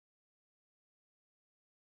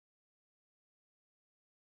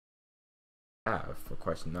have for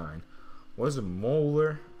question 9. What is the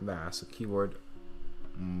molar mass, the keyword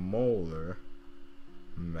molar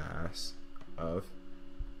mass of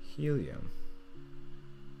helium?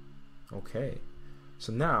 Okay,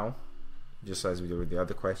 so now, just as we did with the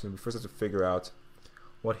other question, we first have to figure out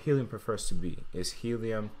what helium prefers to be. Is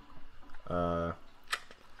helium, let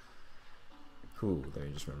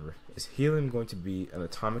me just remember. Is helium going to be an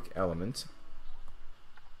atomic element,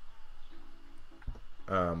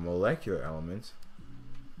 a molecular element,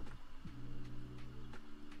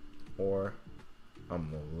 or a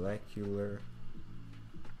molecular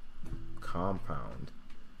compound?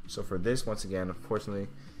 So for this, once again, unfortunately,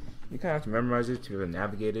 you kind of have to memorize it to be able to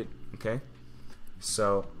navigate it, okay?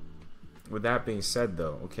 So with that being said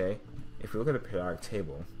though, okay, if we look at the periodic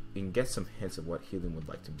table, you can get some hints of what helium would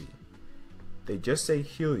like to be. They just say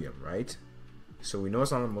helium, right? So we know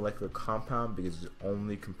it's not a molecular compound because it's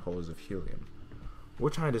only composed of helium. We're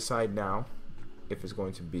trying to decide now if it's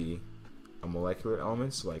going to be a molecular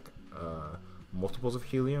element, so like multiples of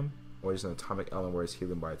helium, or is an atomic element where it's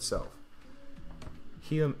helium by itself.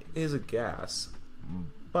 Helium is a gas,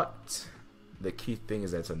 but the key thing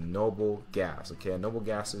is that it's a noble gas, okay? Noble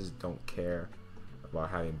gases don't care about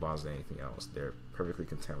having bonds with anything else. They're perfectly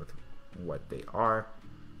content with what they are,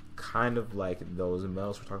 kind of like those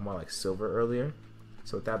metals we're talking about, like silver earlier.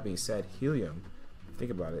 So with that being said, helium, think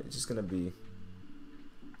about it, it's just going to be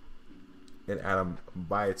an atom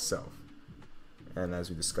by itself. And as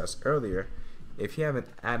we discussed earlier, if you have an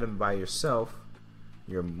atom by yourself,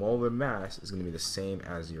 your molar mass is going to be the same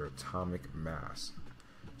as your atomic mass.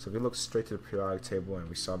 So if we look straight to the periodic table and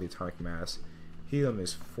we saw the atomic mass, helium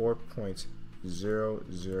is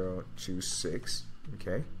 4.0026,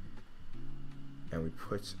 okay? And we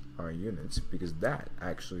put our units because that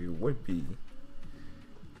actually would be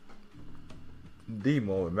the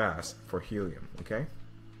molar mass for helium, okay?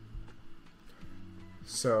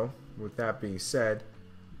 So with that being said,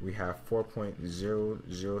 we have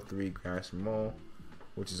 4.003 grams per mole,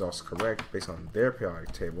 which is also correct based on their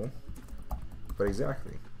periodic table. But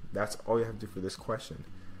exactly, that's all you have to do for this question.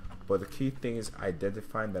 But the key thing is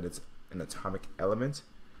identifying that it's an atomic element,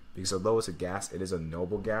 because although it's a gas, it is a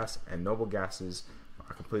noble gas, and noble gases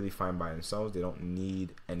are completely fine by themselves. They don't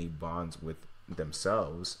need any bonds with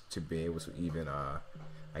themselves to be able to even, I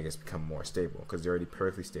guess, become more stable, because they're already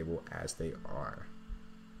perfectly stable as they are.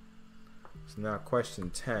 So now question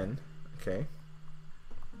 10, okay.